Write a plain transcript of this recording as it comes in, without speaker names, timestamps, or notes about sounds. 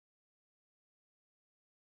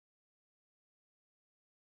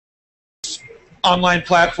online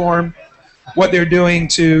platform, what they're doing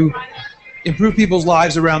to improve people's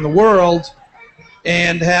lives around the world,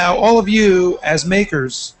 and how all of you as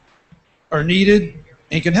makers are needed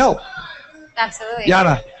and can help. Absolutely.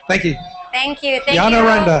 Iana, thank you. Thank you. Thank Iana, you.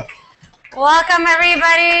 Aranda. Welcome,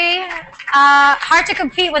 everybody. Hard to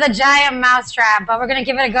compete with a giant mousetrap, but we're going to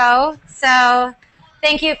give it a go. So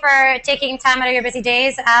thank you for taking time out of your busy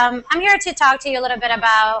days. I'm here to talk to you a little bit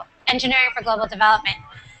about engineering for global development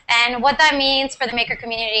and what that means for the maker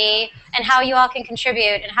community and how you all can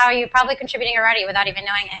contribute and how you're probably contributing already without even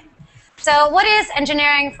knowing it. So what is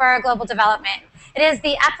engineering for global development? It is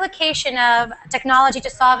the application of technology to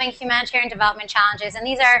solving humanitarian development challenges. And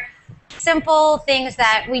these are simple things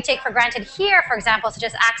that we take for granted here, for example, such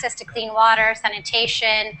as access to clean water,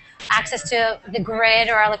 sanitation, access to the grid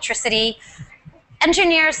or electricity.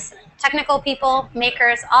 Engineers, technical people,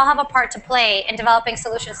 makers, all have a part to play in developing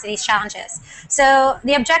solutions to these challenges. So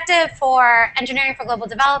the objective for engineering for global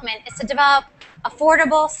development is to develop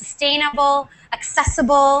affordable, sustainable,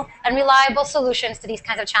 accessible, and reliable solutions to these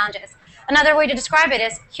kinds of challenges. Another way to describe it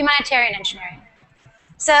is humanitarian engineering.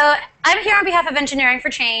 So I'm here on behalf of Engineering for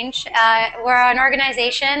Change. We're an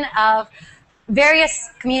organization of various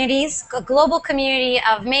communities, a global community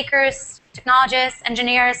of makers, technologists,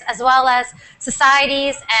 engineers, as well as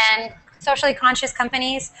societies and socially conscious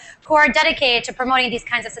companies who are dedicated to promoting these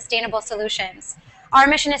kinds of sustainable solutions. Our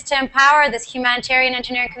mission is to empower this humanitarian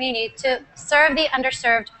engineering community to serve the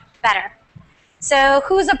underserved better. So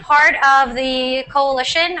who's a part of the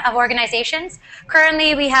coalition of organizations?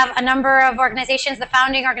 Currently, we have a number of organizations. The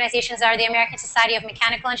founding organizations are the American Society of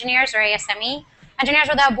Mechanical Engineers, or ASME, Engineers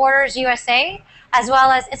Without Borders USA, as well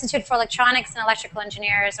as Institute for Electronics and Electrical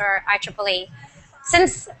Engineers, or IEEE.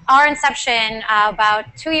 Since our inception about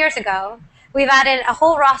 2 years ago, we've added a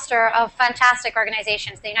whole roster of fantastic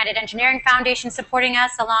organizations. The United Engineering Foundation supporting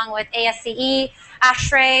us, along with ASCE,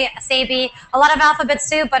 ASHRAE, SABE, a lot of alphabet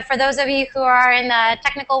soup, but for those of you who are in the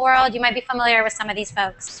technical world, you might be familiar with some of these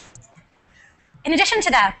folks. In addition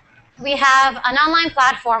to that, we have an online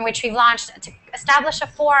platform which we've launched to establish a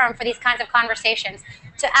forum for these kinds of conversations,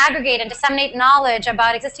 to aggregate and disseminate knowledge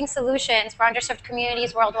about existing solutions for underserved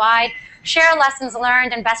communities worldwide, share lessons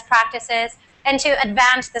learned and best practices, and to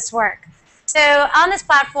advance this work. So on this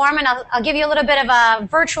platform, and I'll give you a little bit of a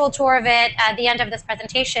virtual tour of it at the end of this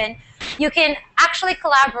presentation, you can actually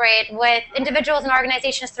collaborate with individuals and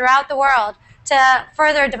organizations throughout the world to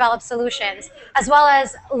further develop solutions, as well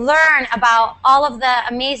as learn about all of the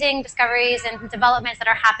amazing discoveries and developments that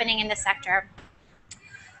are happening in this sector.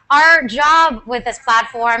 Our job with this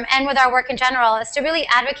platform and with our work in general is to really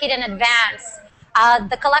advocate and advance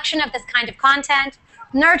the collection of this kind of content,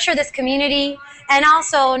 nurture this community, and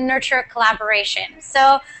also nurture collaboration.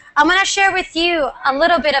 So I'm going to share with you a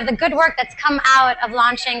little bit of the good work that's come out of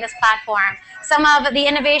launching this platform. Some of the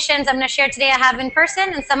innovations I'm going to share today I have in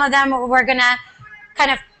person, and some of them we're going to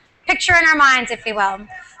kind of picture in our minds, if you will.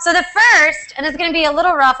 So the first, and it's going to be a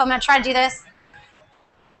little rough, I'm going to try to do this,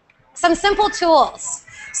 some simple tools.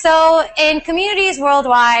 So in communities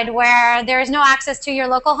worldwide where there is no access to your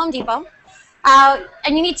local Home Depot,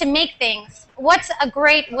 and you need to make things, what's a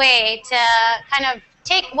great way to kind of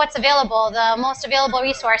take what's available, the most available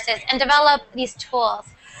resources, and develop these tools?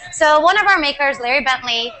 So one of our makers, Larry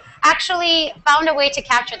Bentley, actually found a way to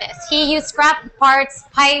capture this. He used scrap parts,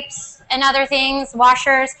 pipes, and other things,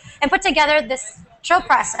 washers, and put together this drill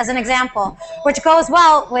press as an example, which goes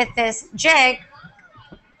well with this jig,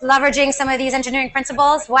 leveraging some of these engineering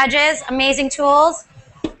principles, wedges, amazing tools,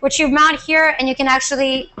 which you mount here, and you can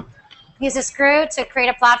actually use a screw to create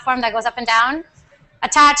a platform that goes up and down.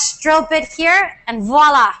 Attach drill bit here, and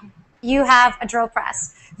voila, you have a drill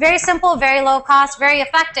press. Very simple, very low cost, very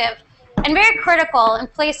effective, and very critical in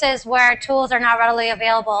places where tools are not readily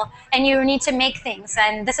available and you need to make things.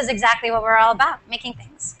 And this is exactly what we're all about, making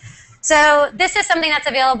things. So this is something that's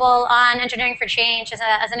available on Engineering for Change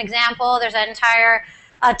as an example. There's an entire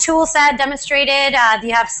tool set demonstrated.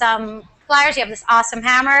 You have some pliers, you have this awesome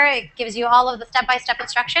hammer. It gives you all of the step-by-step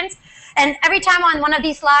instructions. And every time on one of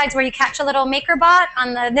these slides where you catch a little MakerBot,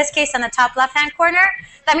 in this case on the top left-hand corner,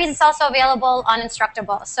 that means it's also available on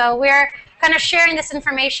Instructable. So we're kind of sharing this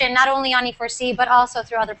information not only on E4C, but also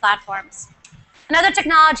through other platforms. Another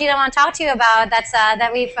technology that I want to talk to you about that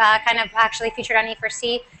we've kind of actually featured on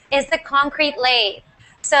E4C is the concrete lathe.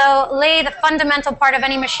 So lathe, the fundamental part of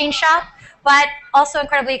any machine shop, but also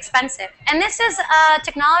incredibly expensive. And this is a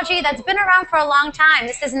technology that's been around for a long time.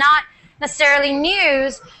 This is not necessarily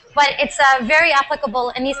news, but it's very applicable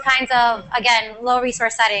in these kinds of, again, low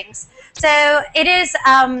resource settings. So it is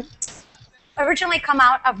originally come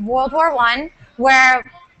out of World War I,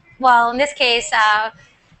 where, well, in this case,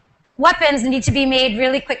 weapons need to be made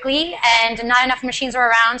really quickly, and not enough machines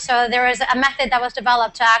were around. So there was a method that was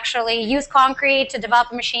developed to actually use concrete to develop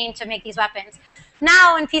a machine to make these weapons.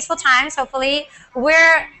 Now, in peaceful times, hopefully,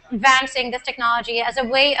 we're advancing this technology as a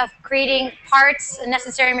way of creating parts and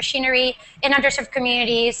necessary machinery in underserved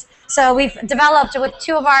communities. So we've developed with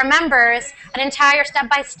 2 of our members an entire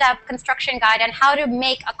step-by-step construction guide on how to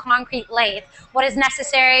make a concrete lathe, what is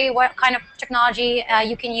necessary, what kind of technology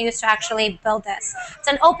you can use to actually build this. It's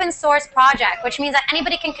an open source project, which means that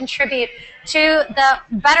anybody can contribute to the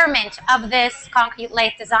betterment of this concrete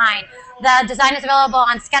lathe design. The design is available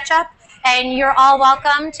on SketchUp, and you're all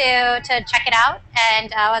welcome to check it out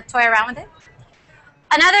and toy around with it.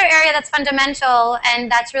 Another area that's fundamental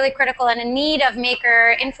and that's really critical and in need of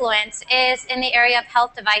maker influence is in the area of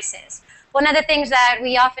health devices. One of the things that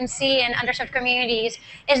we often see in underserved communities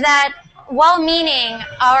is that well-meaning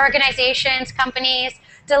organizations, companies,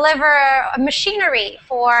 deliver machinery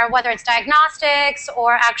for whether it's diagnostics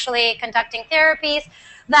or actually conducting therapies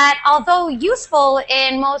that, although useful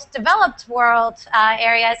in most developed world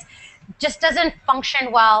areas, just doesn't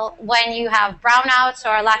function well when you have brownouts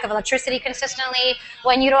or lack of electricity consistently,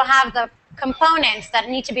 when you don't have the components that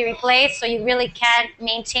need to be replaced, so you really can't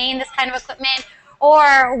maintain this kind of equipment,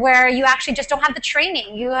 or where you actually just don't have the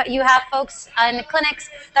training. You have folks in the clinics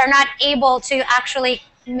that are not able to actually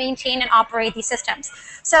maintain and operate these systems.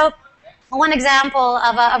 So one example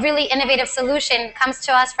of a really innovative solution comes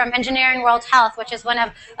to us from Engineering World Health, which is one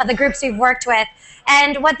of the groups we've worked with.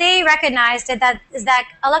 And what they recognized is that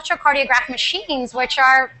electrocardiograph machines, which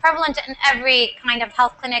are prevalent in every kind of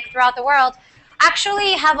health clinic throughout the world,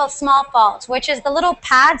 actually have a small fault, which is the little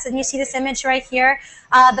pads, and you see this image right here,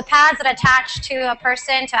 the pads that attach to a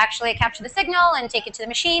person to actually capture the signal and take it to the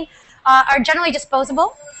machine are generally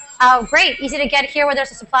disposable. Great, easy to get here where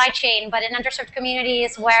there's a supply chain, but in underserved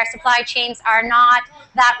communities where supply chains are not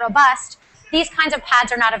that robust, these kinds of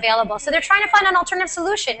pads are not available. So they're trying to find an alternative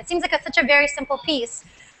solution. It seems like it's such a very simple piece,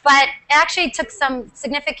 but it actually took some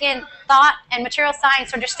significant thought and material science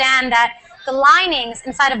to understand that the linings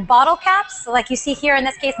inside of bottle caps, so like you see here in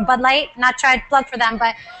this case, Bud Light, not trying to plug for them,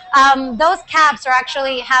 but those caps are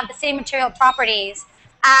actually have the same material properties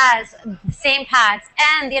as the same pads.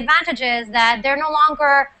 And the advantage is that they're no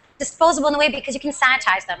longer disposable in a way because you can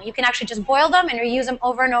sanitize them. You can actually just boil them and reuse them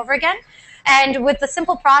over and over again. And with the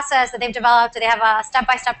simple process that they've developed, they have a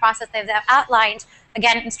step-by-step process they've outlined.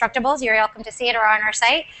 Again, instructables, you're welcome to see it or on our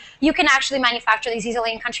site. You can actually manufacture these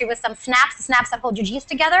easily in country with some snaps, the snaps that hold your jeans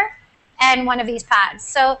together, and one of these pads.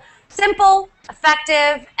 So simple,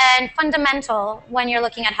 effective, and fundamental when you're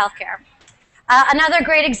looking at healthcare. Another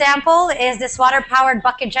great example is this water-powered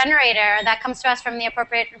bucket generator that comes to us from the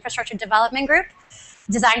Appropriate Infrastructure Development Group,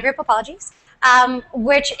 Design Group, apologies.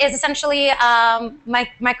 Which is essentially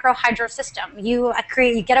micro hydro system. You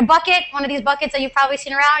get a bucket, one of these buckets that you've probably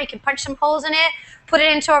seen around. You can punch some holes in it, put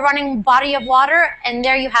it into a running body of water, and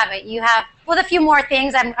there you have it. You have, with a few more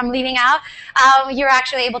things I'm leaving out, you're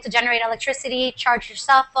actually able to generate electricity, charge your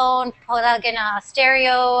cell phone, plug in a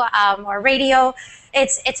stereo or radio.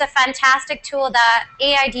 It's a fantastic tool that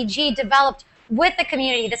AIDG developed with the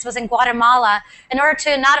community. This was in Guatemala, in order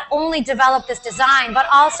to not only develop this design, but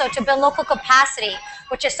also to build local capacity,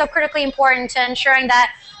 which is so critically important to ensuring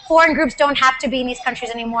that foreign groups don't have to be in these countries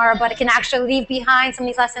anymore, but it can actually leave behind some of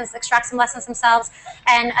these lessons, extract some lessons themselves,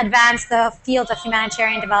 and advance the field of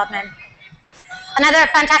humanitarian development. Another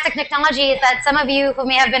fantastic technology that some of you who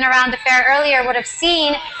may have been around the fair earlier would have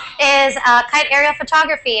seen is kite aerial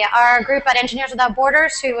photography. Our group at Engineers Without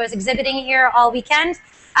Borders, who was exhibiting here all weekend,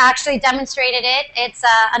 actually demonstrated it. It's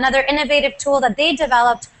another innovative tool that they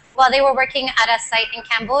developed while they were working at a site in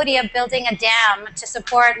Cambodia building a dam to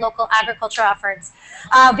support local agricultural efforts.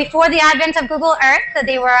 Before the advent of Google Earth,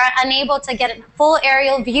 they were unable to get a full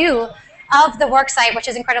aerial view of the work site, which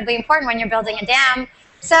is incredibly important when you're building a dam.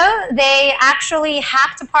 So they actually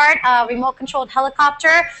hacked apart a remote-controlled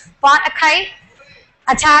helicopter, bought a kite,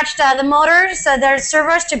 attached the motors, so there's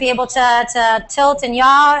servers to be able to tilt and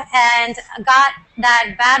yaw, and got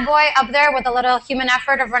that bad boy up there with a little human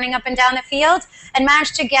effort of running up and down the field, and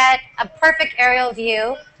managed to get a perfect aerial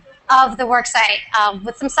view of the work site.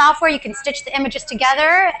 With some software, you can stitch the images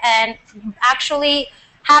together and actually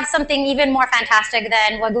have something even more fantastic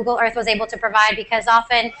than what Google Earth was able to provide, because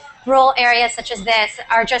often rural areas such as this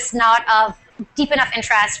are just not of deep enough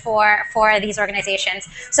interest for these organizations.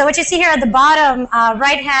 So what you see here at the bottom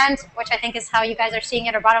right hand, which I think is how you guys are seeing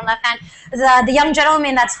it, or bottom left hand, the young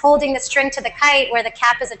gentleman that's holding the string to the kite where the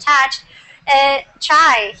cap is attached,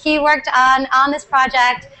 Chai. He worked on this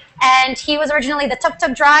project And he was originally the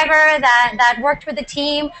tuk-tuk driver that worked with the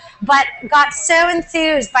team, but got so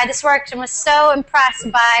enthused by this work and was so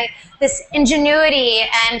impressed by this ingenuity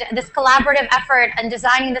and this collaborative effort in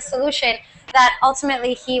designing the solution that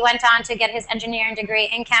ultimately he went on to get his engineering degree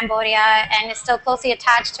in Cambodia and is still closely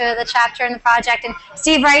attached to the chapter in the project. And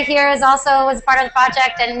Steve right here is also was part of the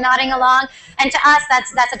project and nodding along. And to us,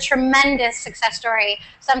 that's a tremendous success story,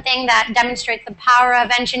 something that demonstrates the power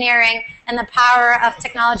of engineering and the power of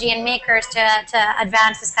technology and makers to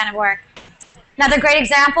advance this kind of work. Another great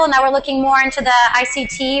example, now we're looking more into the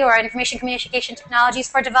ICT or information communication technologies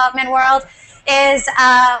for development world,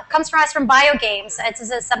 comes from us from biogames.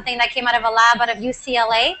 This is something that came out of a lab out of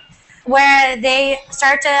UCLA, where they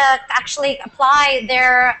start to actually apply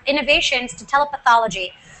their innovations to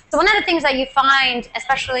telepathology. So one of the things that you find,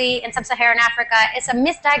 especially in sub-Saharan Africa, is a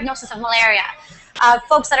misdiagnosis of malaria.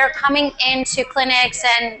 Folks that are coming into clinics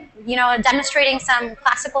and demonstrating some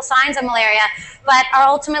classical signs of malaria, but are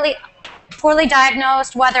ultimately poorly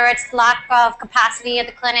diagnosed, whether it's lack of capacity at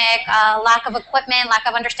the clinic, lack of equipment, lack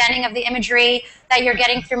of understanding of the imagery that you're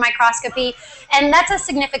getting through microscopy. And that's a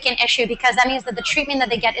significant issue because that means that the treatment that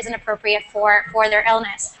they get isn't appropriate for their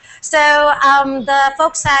illness. So the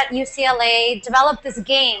folks at UCLA developed this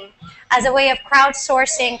game as a way of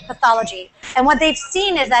crowdsourcing pathology. And what they've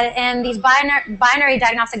seen is that in these binary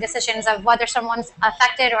diagnostic decisions of whether someone's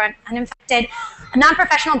affected or uninfected,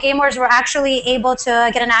 non-professional gamers were actually able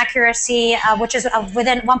to get an accuracy which is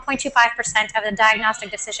within 1.25% of the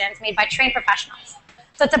diagnostic decisions made by trained professionals.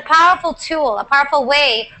 So it's a powerful tool, a powerful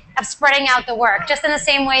way of spreading out the work, just in the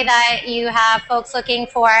same way that you have folks looking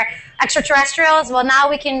for extraterrestrials. Well, now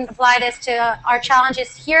we can apply this to our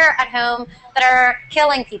challenges here at home that are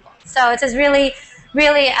killing people. So it's a really,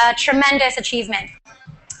 really a tremendous achievement.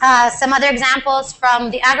 Some other examples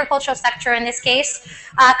from the agricultural sector in this case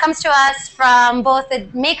comes to us from both the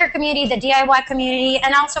maker community, the DIY community,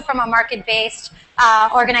 and also from a market-based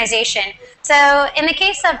organization. So in the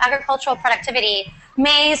case of agricultural productivity,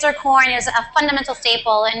 maize or corn is a fundamental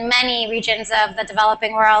staple in many regions of the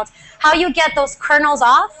developing world. How you get those kernels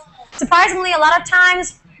off? Surprisingly, a lot of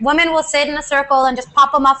times women will sit in a circle and just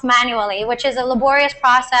pop them off manually, which is a laborious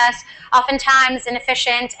process, oftentimes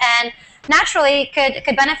inefficient, and naturally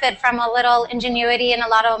could benefit from a little ingenuity and a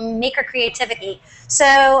lot of maker creativity.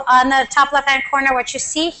 So on the top left-hand corner, what you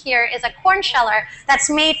see here is a corn sheller that's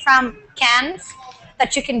made from cans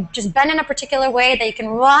that you can just bend in a particular way, that you can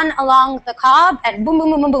run along the cob, and boom, boom,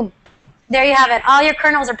 boom, boom, boom. There you have it. All your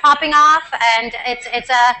kernels are popping off, and it's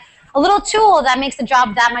a little tool that makes the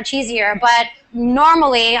job that much easier. But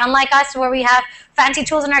normally, unlike us where we have fancy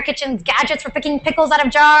tools in our kitchens, gadgets for picking pickles out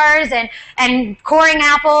of jars and coring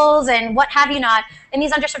apples and what have you not, in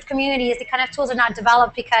these underserved communities, the kind of tools are not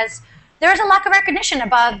developed because there is a lack of recognition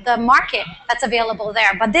about the market that's available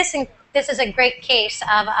there. But this is a great case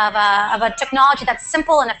of a technology that's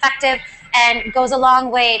simple and effective and goes a long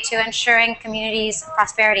way to ensuring communities'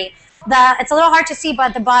 prosperity. It's a little hard to see, but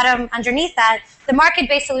at the bottom underneath that, the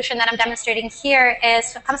market-based solution that I'm demonstrating here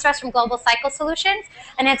comes to us from Global Cycle Solutions,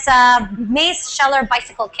 and it's a maize sheller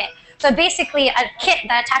bicycle kit. So basically a kit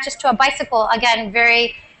that attaches to a bicycle, again,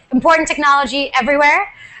 very important technology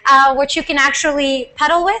everywhere, which you can actually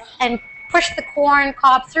pedal with and push the corn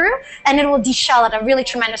cob through, and it will deshell at a really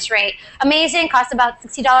tremendous rate. Amazing, costs about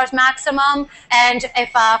 $60 maximum, and if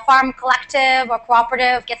a farm collective or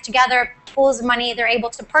cooperative gets together, pools money, they're able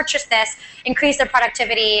to purchase this, increase their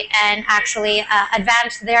productivity, and actually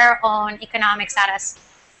advance their own economic status.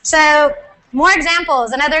 So more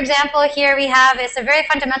examples. Another example here we have is a very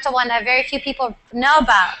fundamental one that very few people know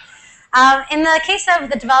about. In the case of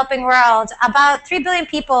the developing world, about 3 billion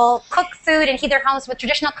people cook food and heat their homes with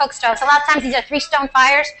traditional cook stoves. A lot of times these are 3-stone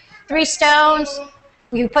fires, 3 stones,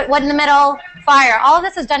 you put wood in the middle, fire. All of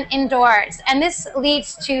this is done indoors, and this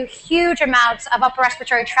leads to huge amounts of upper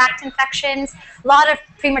respiratory tract infections, a lot of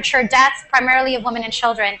premature deaths, primarily of women and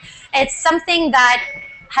children. It's something that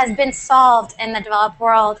has been solved in the developed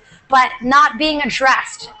world, but not being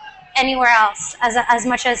addressed anywhere else as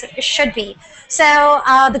much as it should be. So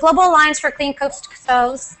the Global Alliance for Clean Cook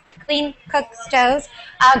Stoves,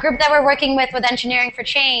 a group that we're working with Engineering for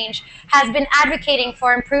Change, has been advocating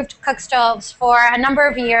for improved cook stoves for a number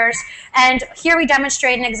of years. And here we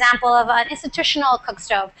demonstrate an example of an institutional cook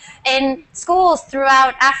stove. In schools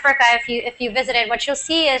throughout Africa, if you visited, what you'll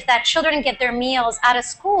see is that children get their meals out of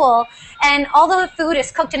school, and although the food is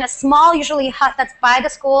cooked in a small, usually hut that's by the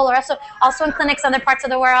school, or also in clinics in other parts of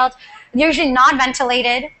the world, they're usually not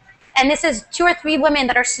ventilated. And this is 2 or 3 women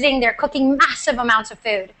that are sitting there cooking massive amounts of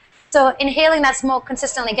food. So inhaling that smoke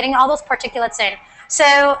consistently, getting all those particulates in.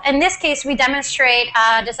 So in this case, we demonstrate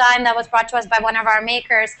a design that was brought to us by one of our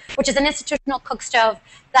makers, which is an institutional cook stove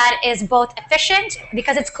that is both efficient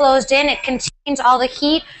because it's closed in, it contains all the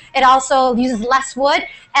heat, it also uses less wood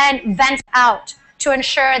and vents out to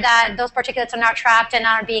ensure that those particulates are not trapped and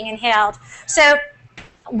are being inhaled. So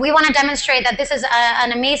we want to demonstrate that this is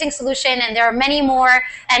an amazing solution, and there are many more,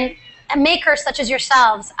 and makers such as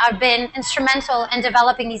yourselves have been instrumental in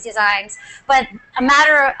developing these designs. But a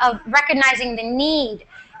matter of recognizing the need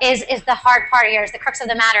is the hard part here, is the crux of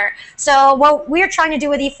the matter. So what we're trying to do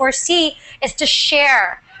with E4C is to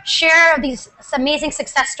share these amazing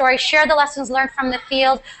success stories, share the lessons learned from the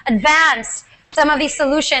field, advance some of these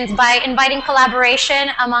solutions by inviting collaboration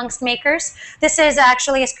amongst makers. This is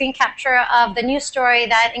actually a screen capture of the news story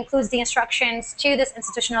that includes the instructions to this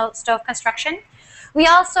institutional stove construction. We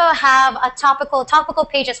also have a topical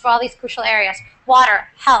pages for all these crucial areas: water,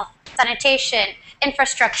 health, sanitation,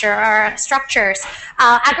 infrastructure or structures,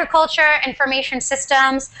 agriculture, information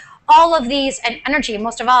systems, all of these, and energy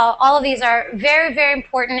most of all of these are very, very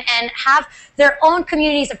important and have their own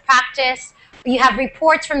communities of practice. You have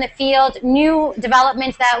reports from the field, new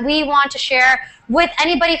developments that we want to share with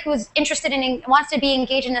anybody who's interested in, wants to be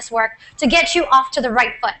engaged in this work, to get you off to the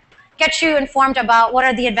right foot, get you informed about what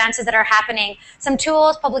are the advances that are happening, some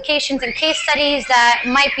tools, publications, and case studies that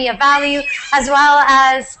might be of value, as well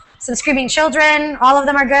as some screaming children, all of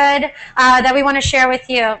them are good, that we want to share with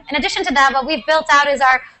you. In addition to that, what we've built out is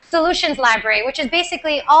our solutions library, which is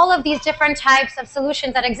basically all of these different types of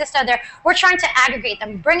solutions that exist out there. We're trying to aggregate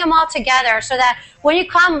them, bring them all together so that when you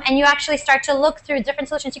come and you actually start to look through different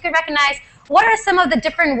solutions, you can recognize what are some of the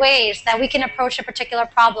different ways that we can approach a particular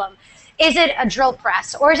problem. Is it a drill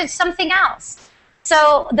press or is it something else?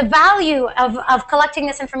 So the value of collecting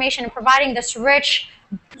this information and providing this rich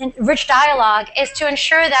dialogue is to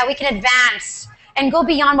ensure that we can advance and go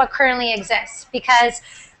beyond what currently exists, because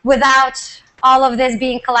without all of this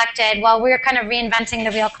being collected, well, we're kind of reinventing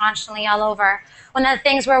the wheel constantly all over. One of the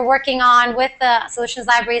things we're working on with the Solutions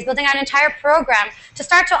Library is building out an entire program to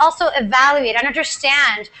start to also evaluate and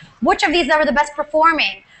understand which of these are the best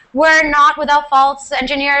performing. We're not without faults.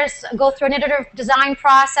 Engineers go through an iterative design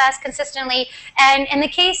process consistently, and in the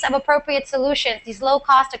case of appropriate solutions, these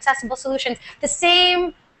low-cost, accessible solutions, the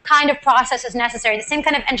same kind of process is necessary. The same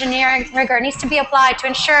kind of engineering rigor needs to be applied to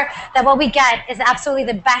ensure that what we get is absolutely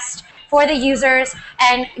the best for the users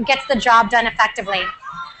and gets the job done effectively.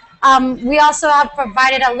 We also have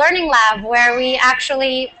provided a learning lab where we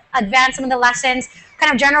actually advance some of the lessons,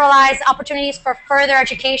 kind of generalize opportunities for further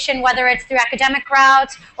education, whether it's through academic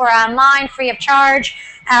routes or online, free of charge,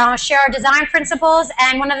 share our design principles.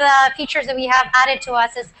 And one of the features that we have added to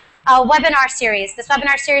us is a webinar series. This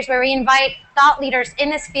webinar series where we invite thought leaders in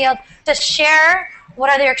this field to share what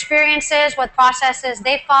are their experiences, what processes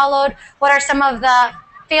they followed, what are some of the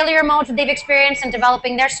failure modes that they've experienced in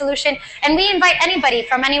developing their solution. And we invite anybody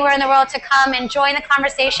from anywhere in the world to come and join the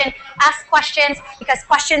conversation, ask questions, because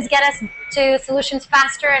questions get us to solutions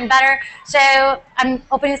faster and better. So I'm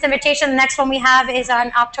opening this invitation. The next one we have is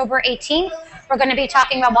on October 18th. We're going to be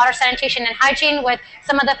talking about water, sanitation, and hygiene with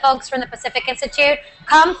some of the folks from the Pacific Institute.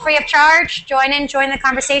 Come free of charge, join the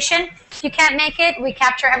conversation. If you can't make it, we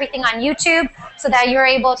capture everything on YouTube so that you're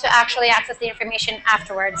able to actually access the information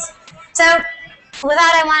afterwards. So with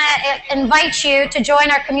that, I want to invite you to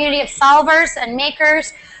join our community of solvers and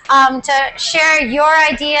makers, to share your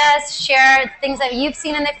ideas, share things that you've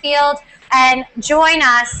seen in the field, and join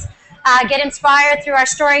us. Get inspired through our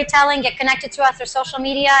storytelling, get connected to us through social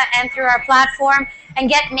media and through our platform, and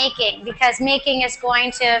get making, because making is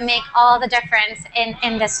going to make all the difference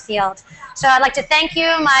in this field. So I'd like to thank you.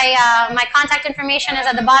 My contact information is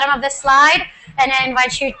at the bottom of this slide, and I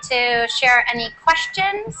invite you to share any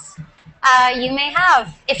questions you may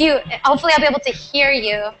have. Hopefully I'll be able to hear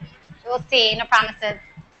you. We'll see, no promises.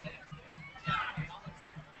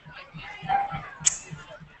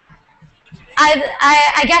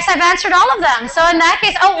 I guess I've answered all of them. So in that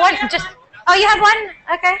case, you have one?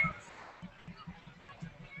 Okay.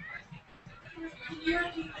 Can you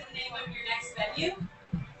repeat the name of your next venue?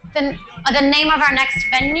 The name of our next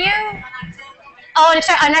venue? Oh,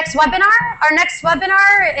 sorry, our next webinar? Our next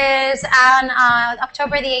webinar is on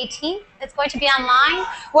October the 18th. It's going to be online.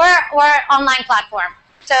 We're an online platform.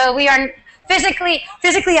 So we are physically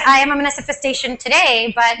I am a manifestation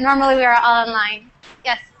today, but normally we are all online.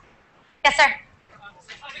 Yes. Yes, sir.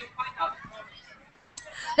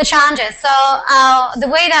 The challenges. So the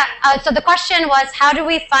way that, so the question was, how do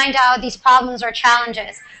we find out these problems or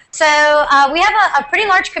challenges? So we have a pretty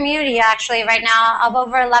large community actually right now of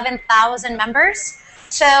over 11,000 members.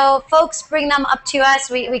 So folks bring them up to us.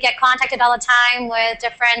 We get contacted all the time with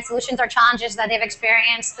different solutions or challenges that they've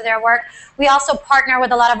experienced through their work. We also partner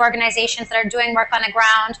with a lot of organizations that are doing work on the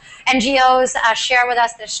ground. NGOs share with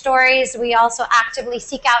us their stories. We also actively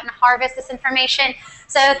seek out and harvest this information.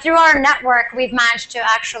 So through our network, we've managed to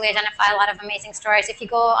actually identify a lot of amazing stories. If you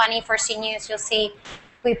go on E4C News, you'll see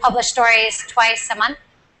we publish stories twice a month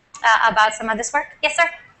about some of this work. Yes, sir?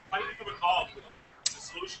 How do you become involved with the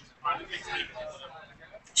solutions and find the things that you can do?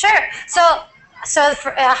 Sure.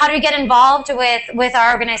 How do you get involved with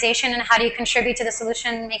our organization, and how do you contribute to the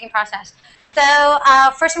solution-making process? So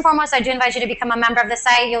first and foremost, I do invite you to become a member of the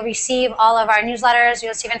site. You'll receive all of our newsletters. You'll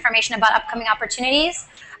receive information about upcoming opportunities.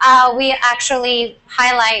 We actually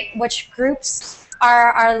highlight which groups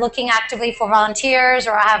are looking actively for volunteers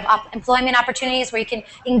or have employment opportunities where you can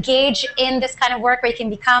engage in this kind of work, where you can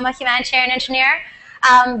become a humanitarian engineer.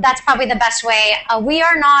 That's probably the best way. We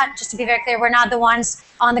are not, just to be very clear, we're not the ones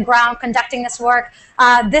on the ground conducting this work.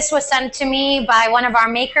 This was sent to me by one of our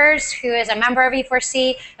makers who is a member of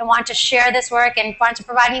E4C and wanted to share this work and wanted to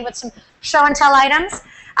provide me with some show and tell items.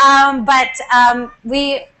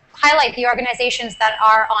 We highlight the organizations that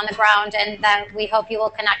are on the ground and that we hope you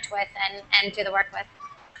will connect with and do the work with.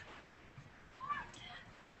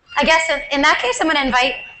 I guess in that case, I'm going to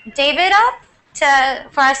invite David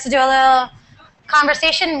up for us to do a little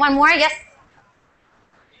conversation. One more, yes?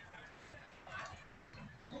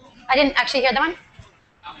 I didn't actually hear the one.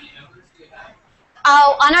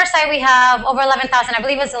 Oh, on our site we have over 11,000. I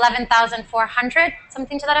believe it was 11,400,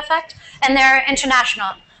 something to that effect. And they're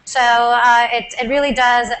international. So it really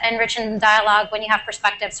does enrich in dialogue when you have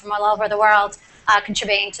perspectives from all over the world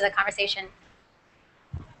contributing to the conversation.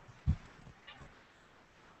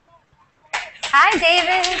 Hi,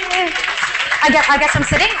 David. I guess I'm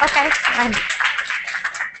sitting? Okay.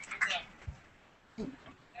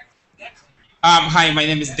 Hi, my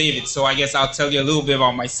name is David. So I guess I'll tell you a little bit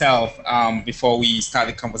about myself before we start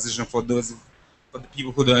the conversation for the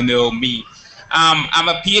people who don't know me. I'm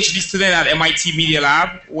a PhD student at MIT Media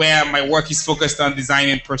Lab, where my work is focused on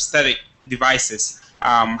designing prosthetic devices.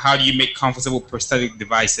 How do you make comfortable prosthetic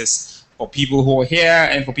devices for people who are here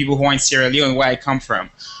and for people who are in Sierra Leone, where I come from?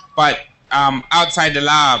 But outside the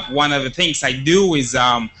lab, one of the things I do is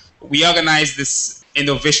we organize this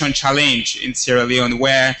innovation challenge in Sierra Leone,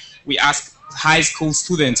 where we ask high school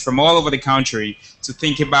students from all over the country to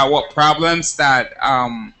think about what problems that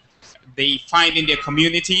they find in their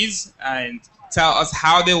communities and tell us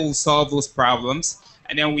how they will solve those problems.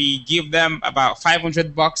 And then we give them about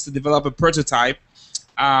 $500 to develop a prototype.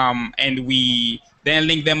 And we then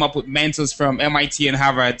link them up with mentors from MIT and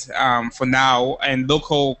Harvard for now, and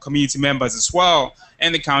local community members as well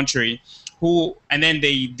in the country, and then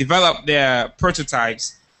they develop their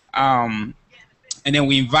prototypes. And then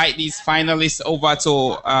we invite these finalists over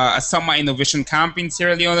to a summer innovation camp in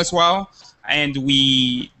Sierra Leone as well. And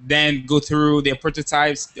we then go through their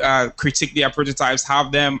prototypes, critique their prototypes,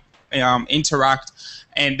 have them interact.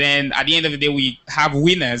 And then at the end of the day, we have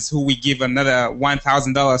winners who we give another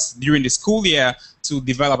 $1,000 during the school year to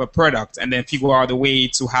develop a product, and then figure out a way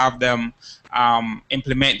to have them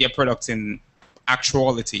implement their products in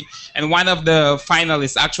actuality. And one of the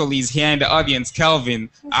finalists actually is here in the audience, Kelvin,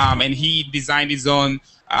 and he designed his own.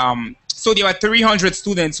 So there were 300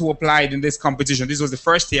 students who applied in this competition. This was the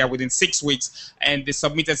first year within 6 weeks, and they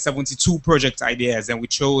submitted 72 project ideas, and we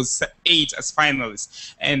chose 8 as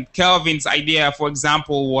finalists. And Kelvin's idea, for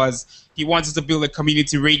example, was he wanted to build a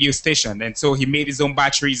community radio station, and so he made his own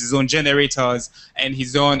batteries, his own generators, and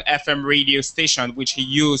his own FM radio station, which he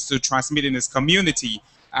used to transmit in his community.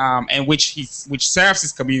 And which serves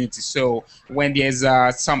his community. So when there's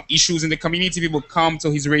some issues in the community, people come to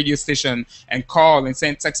his radio station and call and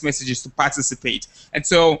send text messages to participate. And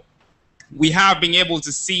so we have been able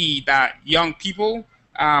to see that young people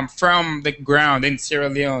from the ground in Sierra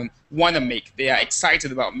Leone want to make. They are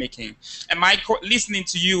excited about making. And listening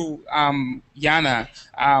to you, Iana,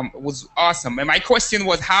 was awesome. And my question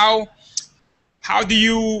was,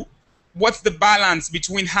 what's the balance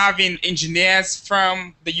between having engineers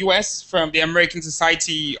from the US, from the American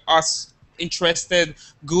society, us interested,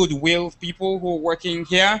 goodwill people who are working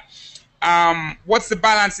here? What's the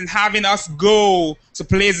balance in having us go to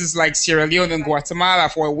places like Sierra Leone and Guatemala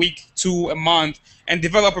for a week, 2 a month, and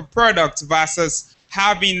develop a product versus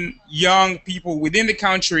having young people within the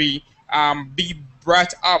country be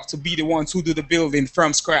brought up to be the ones who do the building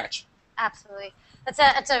from scratch? Absolutely.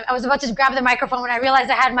 I was about to grab the microphone when I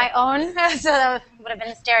realized I had my own, so that would have been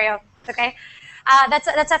a stereo. Okay,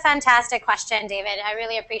 that's a fantastic question, David. I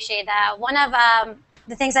really appreciate that. One of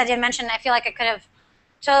the things I did mention, I feel like I could have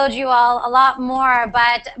told you all a lot more,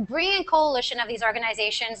 but bringing a coalition of these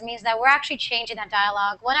organizations means that we're actually changing that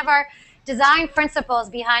dialogue. One of our design principles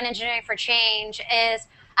behind Engineering for Change is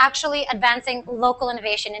actually advancing local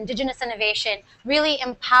innovation, indigenous innovation, really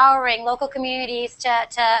empowering local communities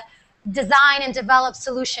to design and develop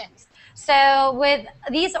solutions. So with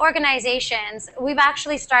these organizations, we've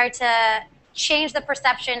actually started to change the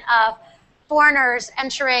perception of foreigners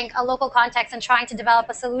entering a local context and trying to develop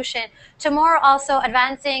a solution to more also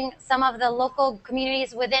advancing some of the local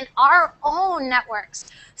communities within our own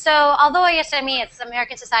networks. So although ASME, it's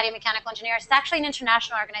American Society of Mechanical Engineers, it's actually an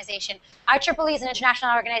international organization. IEEE is an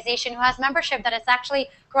international organization who has membership that is actually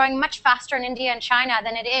growing much faster in India and China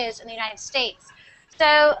than it is in the United States.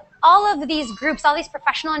 So all of these groups, all these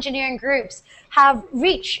professional engineering groups have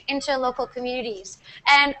reach into local communities.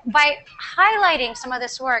 And by highlighting some of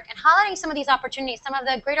this work and highlighting some of these opportunities, some of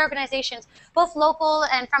the great organizations, both local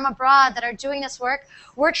and from abroad that are doing this work,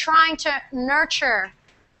 we're trying to nurture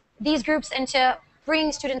these groups into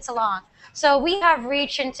bringing students along. So we have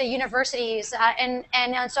reach into universities and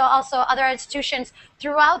so also other institutions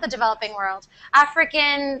throughout the developing world.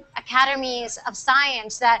 African academies of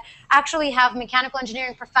science that actually have mechanical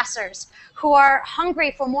engineering professors who are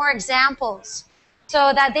hungry for more examples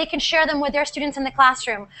so that they can share them with their students in the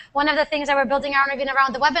classroom. One of the things that we're building out even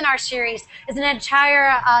around the webinar series is an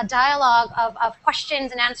entire dialogue of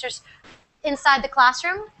questions and answers inside the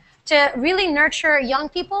classroom to really nurture young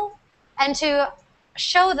people and to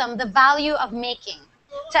show them the value of making,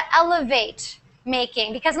 to elevate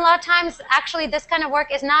making, because a lot of times actually this kind of work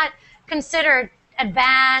is not considered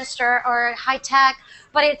advanced or high tech,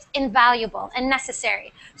 but it's invaluable and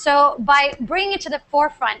necessary. So by bringing it to the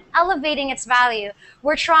forefront, elevating its value,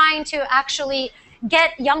 we're trying to actually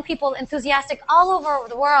get young people enthusiastic all over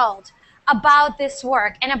the world about this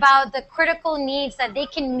work and about the critical needs that they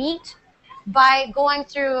can meet by going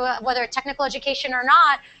through whether technical education or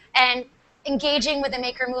not, and engaging with the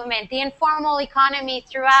maker movement. The informal economy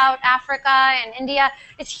throughout Africa and India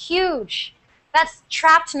is huge. That's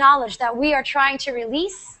trapped knowledge that we are trying to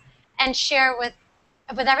release and share with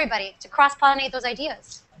everybody to cross-pollinate those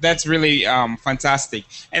ideas. That's really fantastic.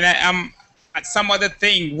 And some other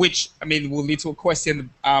thing, which I mean will lead to a question,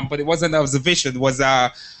 but it wasn't an observation, was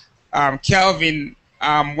Kelvin,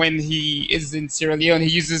 when he is in Sierra Leone, he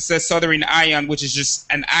uses a soldering iron, which is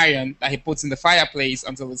just an iron that he puts in the fireplace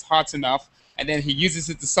until it's hot enough, and then he uses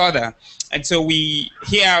it to solder. And so he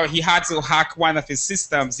had to hack one of his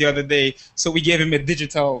systems the other day, so we gave him a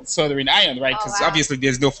digital soldering iron, right? Because obviously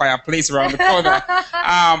there's no fireplace around the corner.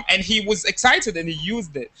 And he was excited and he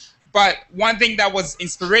used it. But one thing that was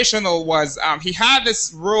inspirational was he had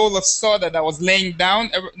this roll of solder that was laying down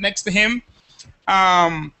next to him.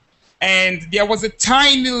 And there was a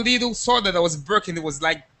tiny little solder that was broken. It was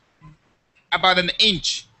like about an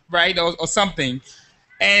inch, right, or something.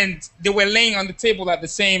 And they were laying on the table at the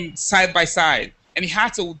same side by side. And he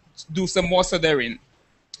had to do some more soldering.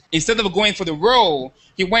 Instead of going for the roll,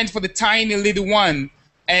 he went for the tiny little one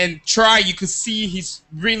and you could see he's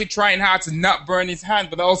really trying hard to not burn his hand,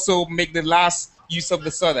 but also make the last use of the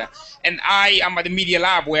solder. And I am at the Media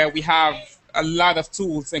Lab where we have a lot of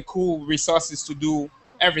tools and cool resources to do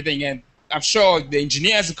everything, and I'm sure the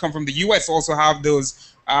engineers who come from the US also have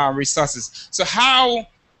those resources. So how,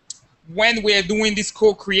 when we're doing this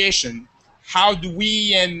co-creation, how do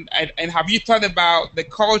we, and have you thought about the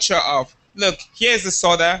culture of, look, here's the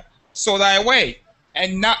solder away,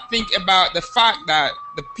 and not think about the fact that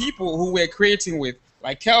the people who we're creating with,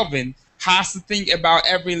 like Kelvin, has to think about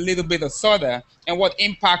every little bit of solder and what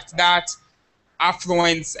impact that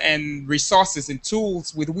affluence and resources and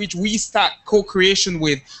tools with which we start co-creation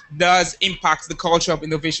with does impact the culture of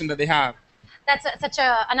innovation that they have? That's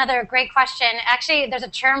another great question. Actually, there's a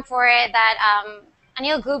term for it that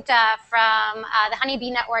Anil Gupta from the Honeybee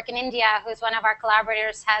Network in India, who's one of our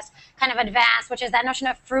collaborators, has kind of advanced, which is that notion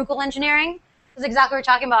of frugal engineering. This is exactly what we're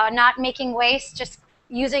talking about, not making waste, just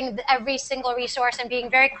using every single resource and being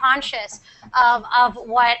very conscious of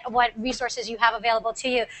what resources you have available to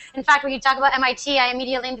you. In fact, when you talk about MIT, I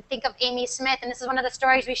immediately think of Amy Smith, and this is one of the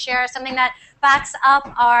stories we share, something that backs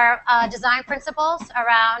up our design principles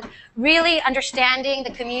around really understanding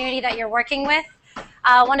the community that you're working with.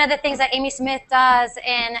 One of the things that Amy Smith does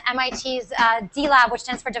in MIT's D-Lab, which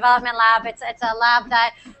stands for Development Lab, it's a lab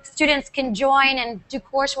that students can join and do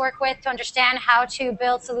coursework with to understand how to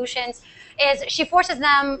build solutions, is she forces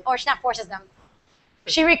them, or she not forces them,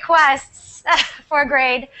 she requests for a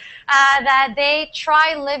grade that they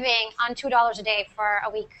try living on $2 a day for a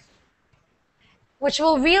week, which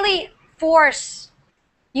will really force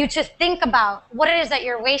you to think about what it is that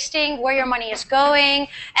you're wasting, where your money is going,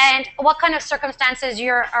 and what kind of circumstances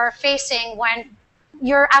you are facing when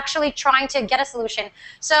you're actually trying to get a solution.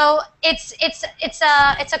 So it's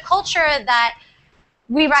a culture that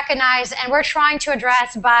we recognize and we're trying to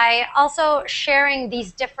address by also sharing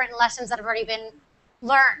these different lessons that have already been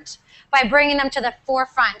learned, by bringing them to the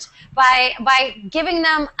forefront, by giving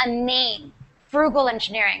them a name, frugal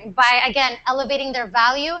engineering, by again elevating their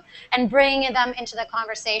value and bringing them into the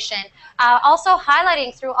conversation. Also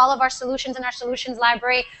highlighting through all of our solutions in our solutions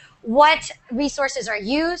library what resources are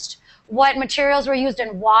used, what materials were used,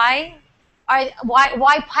 and why.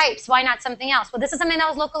 Why pipes? Why not something else? Well, this is something that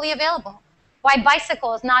was locally available. Why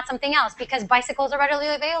bicycles, not something else? Because bicycles are readily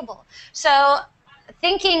available. So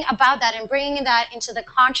thinking about that and bringing that into the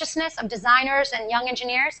consciousness of designers and young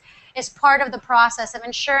engineers is part of the process of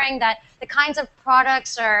ensuring that the kinds of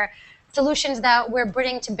products or solutions that we're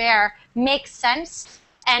bringing to bear make sense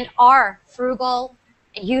and are frugal,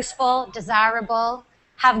 useful, desirable,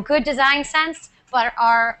 have good design sense, but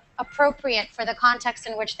are appropriate for the context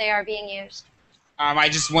in which they are being used. I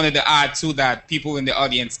just wanted to add to that people in the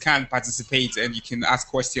audience can participate and you can ask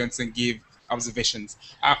questions and give observations.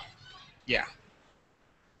 Yeah.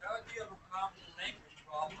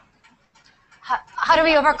 How do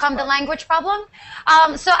we overcome the language problem?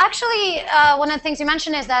 So actually, one of the things you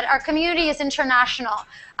mentioned is that our community is international.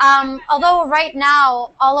 Although right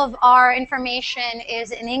now, all of our information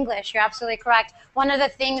is in English, you're absolutely correct. One of the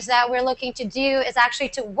things that we're looking to do is actually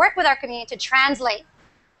to work with our community to translate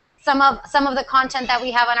some of the content that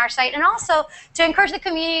we have on our site, and also to encourage the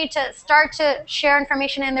community to start to share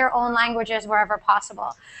information in their own languages wherever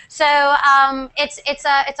possible. So it's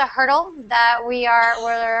a hurdle that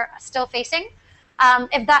we're still facing.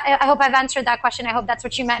 I hope I've answered that question. I hope that's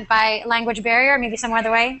what you meant by language barrier, maybe some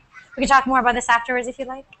other way. We can talk more about this afterwards if you'd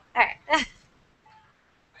like. All right. I haven't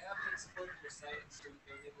explored your site, so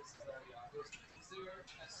maybe this is already obvious. Is there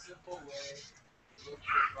a simple way to look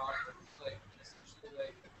for problems, like essentially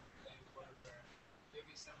like whatever,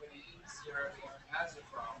 maybe somebody in Sierra Leone has a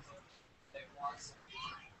problem, they want something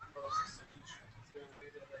to propose a solution. Is there a way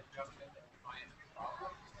to like jump in and find the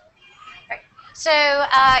problem? Right. So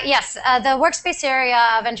yes, the workspace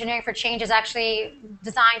area of Engineering for Change is actually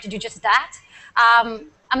designed to do just that.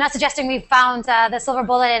 I'm not suggesting we've found the silver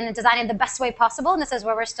bullet and design it the best way possible, and this is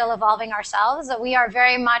where we're still evolving ourselves. We are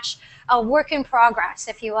very much a work in progress,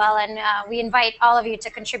 if you will, and we invite all of you to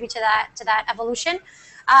contribute to that evolution.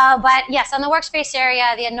 But yes, on the workspace area,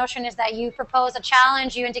 the notion is that you propose a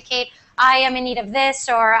challenge, you indicate, I am in need of this,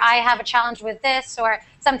 or I have a challenge with this, or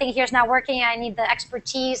something here is not working, I need the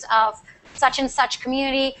expertise of such and such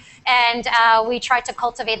community, and we try to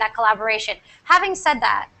cultivate that collaboration. Having said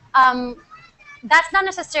that, that's not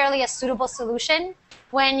necessarily a suitable solution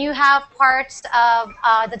when you have parts of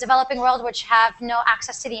the developing world which have no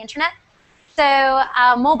access to the internet. So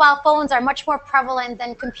mobile phones are much more prevalent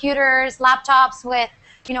than computers, laptops with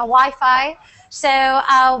Wi-Fi.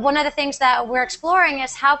 So one of the things that we're exploring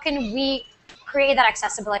is how can we create that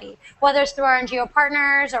accessibility, whether it's through our NGO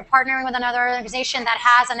partners or partnering with another organization that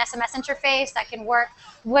has an SMS interface that can work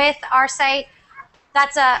with our site.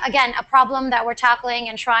 That's, again, a problem that we're tackling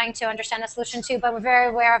and trying to understand a solution to, but we're very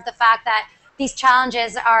aware of the fact that these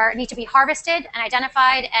challenges need to be harvested and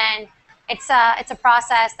identified, and it's a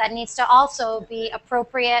process that needs to also be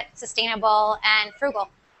appropriate, sustainable, and frugal.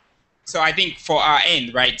 So I think for our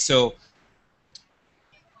end, right, so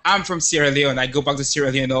I'm from Sierra Leone. I go back to Sierra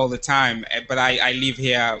Leone all the time, but I live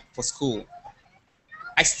here for school.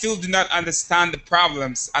 I still do not understand the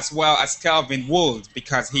problems as well as Kelvin would,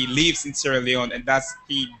 because he lives in Sierra Leone and thus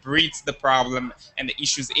he breeds the problem and the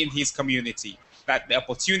issues in his community that the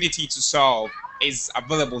opportunity to solve is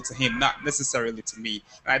available to him, not necessarily to me.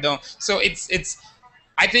 I don't. So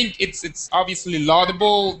I think it's obviously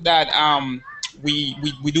laudable that we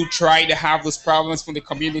do try to have those problems from the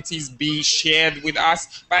communities be shared with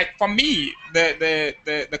us. But for me,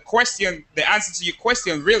 the question, the answer to your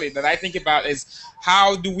question really that I think about is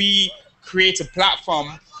how do we create a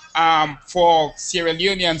platform for Sierra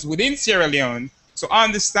Leoneans within Sierra Leone to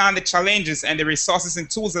understand the challenges and the resources and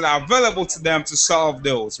tools that are available to them to solve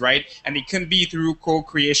those, right? And it can be through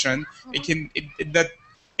co-creation.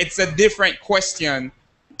 It's a different question,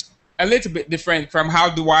 a little bit different from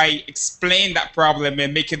how do I explain that problem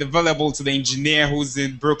and make it available to the engineer who's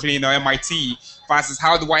in Brooklyn or MIT versus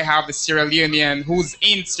how do I have the Sierra Leonean who's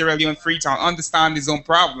in Sierra Leone Freetown understand his own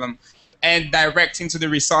problem and direct into the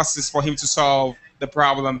resources for him to solve the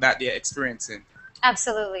problem that they're experiencing.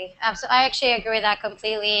 Absolutely. I actually agree with that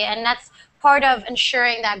completely. And that's part of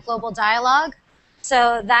ensuring that global dialogue.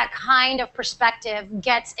 So that kind of perspective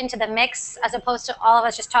gets into the mix as opposed to all of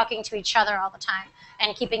us just talking to each other all the time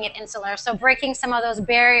and keeping it insular. So breaking some of those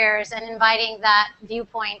barriers and inviting that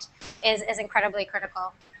viewpoint is incredibly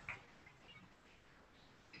critical.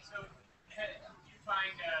 So, do you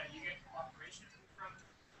find you get cooperation from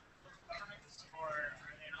local governments, or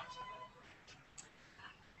are they an obstacle?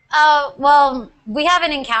 Well, we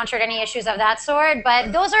haven't encountered any issues of that sort,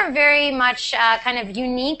 but those are very much kind of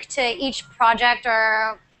unique to each project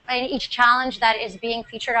or each challenge that is being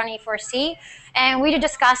featured on E4C. And we do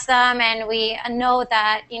discuss them, and we know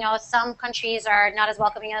that some countries are not as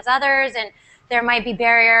welcoming as others, and there might be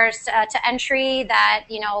barriers to entry that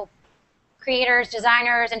creators,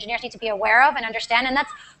 designers, engineers need to be aware of and understand. And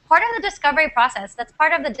that's part of the discovery process. That's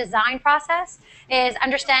part of the design process, is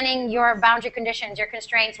understanding your boundary conditions, your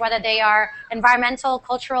constraints, whether they are environmental,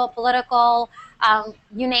 cultural, political,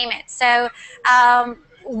 you name it. So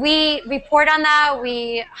we report on that.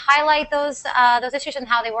 We highlight those issues and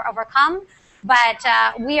how they were overcome. But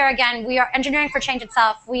we are engineering for change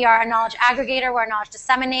itself. We are a knowledge aggregator. We're a knowledge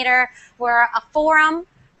disseminator. We're a forum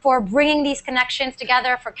for bringing these connections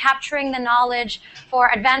together, for capturing the knowledge, for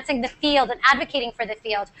advancing the field and advocating for the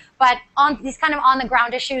field. But these kind of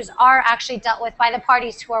on-the-ground issues are actually dealt with by the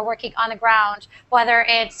parties who are working on the ground, whether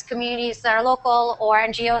it's communities that are local or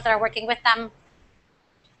NGOs that are working with them.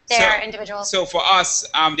 They're individuals. So for us,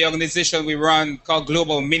 the organization we run called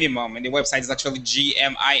Global Minimum, and the website is actually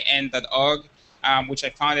gmin.org, which I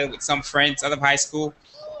founded with some friends out of high school.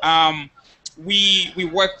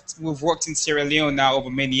 We've worked in Sierra Leone now over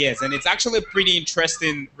many years, and it's actually a pretty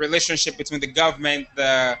interesting relationship between the government,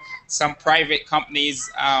 some private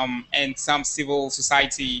companies, and some civil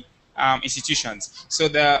society institutions. So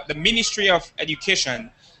the Ministry of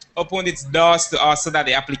Education opened its doors to us so that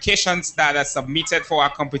the applications that are submitted for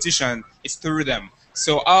our competition is through them.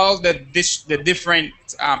 So all the different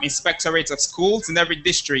inspectorates of schools in every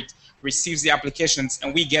district receives the applications,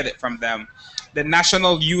 and we get it from them. The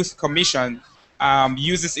National Youth Commission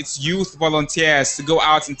uses its youth volunteers to go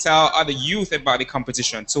out and tell other youth about the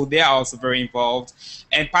competition. So they are also very involved.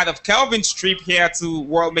 And part of Kelvin's trip here to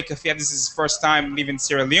World Maker Faire, this is his first time leaving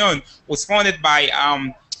Sierra Leone, was funded by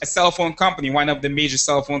a cell phone company, one of the major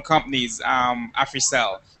cell phone companies,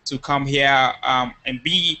 Africell, to come here and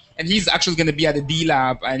he's actually going to be at the D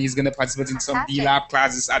Lab, and he's going to participate in some D Lab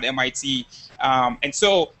classes at MIT. And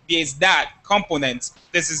so there's that component.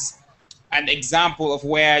 This is an example of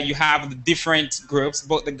where you have the different groups,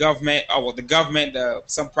 both the government,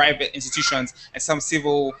 some private institutions, and some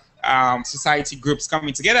civil society groups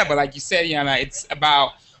coming together. But like you said, Iana, it's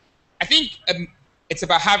about, I think, it's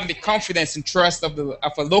about having the confidence and trust of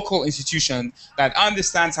a local institution that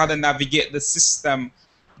understands how to navigate the system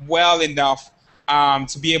well enough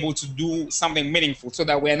to be able to do something meaningful, so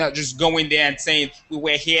that we're not just going there and saying we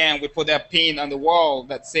were here and we put a pin on the wall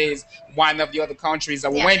that says one of the other countries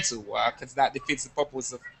that we went to, because that defeats the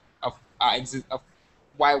purpose of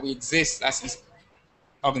why we exist as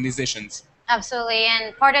organizations. Absolutely,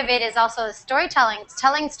 and part of it is also storytelling,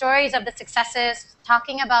 telling stories of the successes,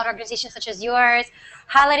 talking about organizations such as yours,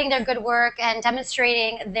 highlighting their good work and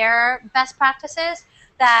demonstrating their best practices.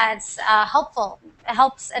 That's helpful. It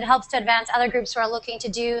helps to advance other groups who are looking to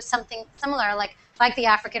do something similar, like the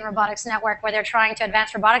African Robotics Network, where they're trying to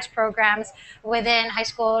advance robotics programs within high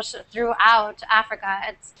schools throughout Africa.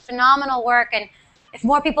 It's phenomenal work, and if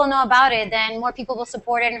more people know about it, then more people will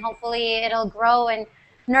support it, and hopefully it'll grow and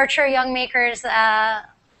nurture young makers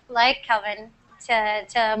like Kelvin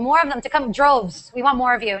to more of them to come droves. We want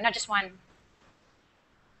more of you, not just one.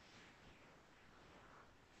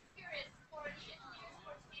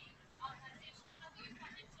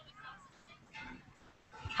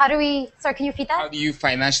 How do we, sorry, can you repeat that? How do you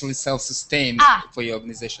financially self-sustain for your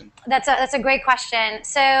organization? That's a great question.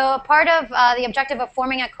 So part of the objective of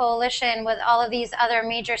forming a coalition with all of these other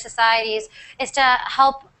major societies is to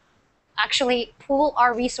help actually pool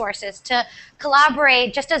our resources, to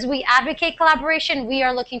collaborate. Just as we advocate collaboration, we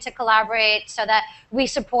are looking to collaborate so that we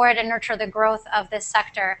support and nurture the growth of this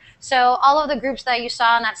sector. So all of the groups that you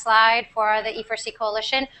saw on that slide for the E4C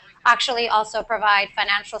coalition actually also provide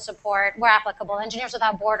financial support where applicable. Engineers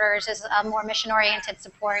Without Borders is a more mission-oriented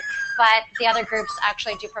support, but the other groups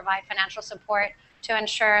actually do provide financial support to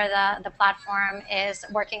ensure the platform is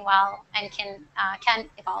working well and can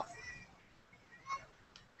evolve.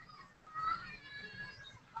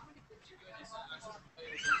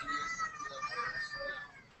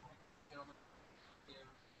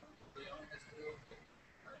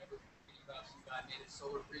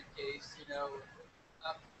 Solar briefcase, is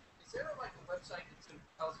there like a website that sort of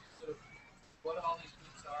tells you what all these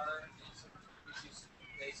groups are, and some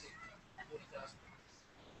basic 40,000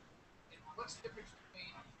 what's the difference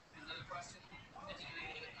between another question?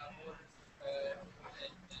 Engineering borders and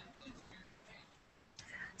engineering for change.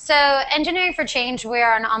 So, Engineering for Change, we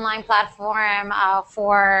are an online platform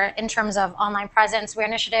in terms of online presence. We're an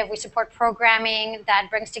initiative. We support programming that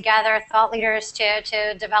brings together thought leaders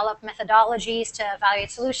to develop methodologies, to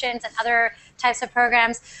evaluate solutions, and other types of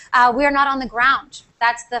programs. We are not on the ground.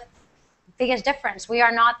 That's the biggest difference. We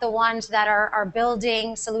are not the ones that are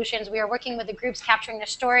building solutions. We are working with the groups, capturing their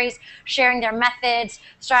stories, sharing their methods,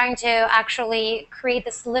 starting to actually create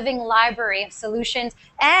this living library of solutions,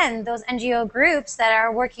 and those NGO groups that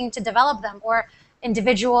are working to develop them, or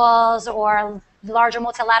individuals or larger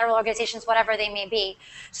multilateral organizations, whatever they may be.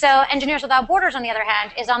 So Engineers Without Borders, on the other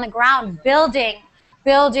hand, is on the ground building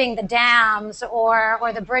the dams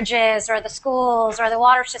or the bridges or the schools or the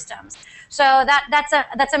water systems. So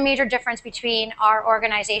that's a major difference between our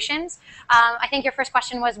organizations. I think your first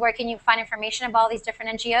question was, where can you find information about all these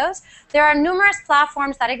different NGOs? There are numerous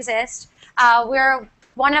platforms that exist. We're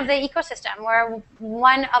one of the ecosystem. We're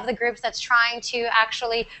one of the groups that's trying to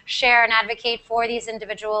actually share and advocate for these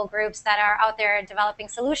individual groups that are out there developing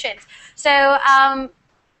solutions. So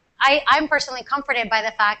I'm personally comforted by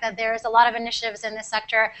the fact that there's a lot of initiatives in this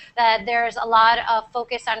sector, that there's a lot of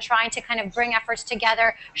focus on trying to kind of bring efforts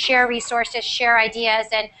together, share resources, share ideas,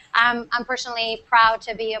 and I'm personally proud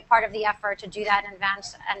to be a part of the effort to do that and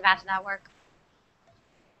advance that work.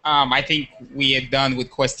 I think we are done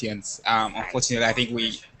with questions. Unfortunately, I think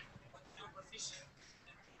we.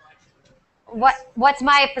 What's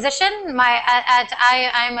my position?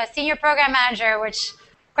 I'm a senior program manager, which,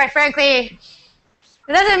 quite frankly,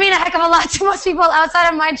 it doesn't mean a heck of a lot to most people outside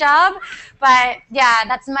of my job, but yeah,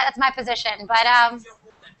 that's my position. But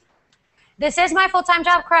this is my full-time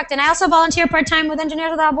job, correct? And I also volunteer part-time with Engineers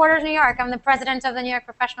Without Borders New York. I'm the president of the New York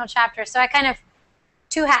professional chapter, so I kind of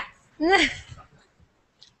two hats.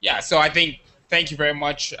 Yeah, so I think thank you very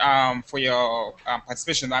much for your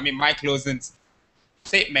participation. I mean, my closing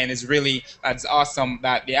statement is really it's awesome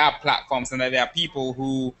that there are platforms and that there are people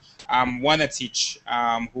who want to teach,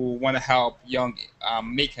 who want to help young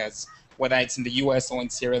makers, whether it's in the US or in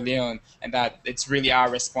Sierra Leone, and that it's really our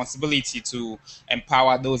responsibility to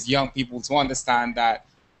empower those young people to understand that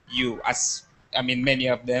many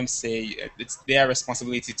of them say it's their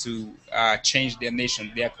responsibility to change their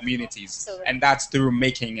nation, their communities, Absolutely. and that's through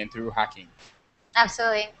making and through hacking.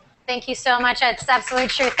 Absolutely. Thank you so much. It's absolutely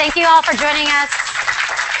true. Thank you all for joining us.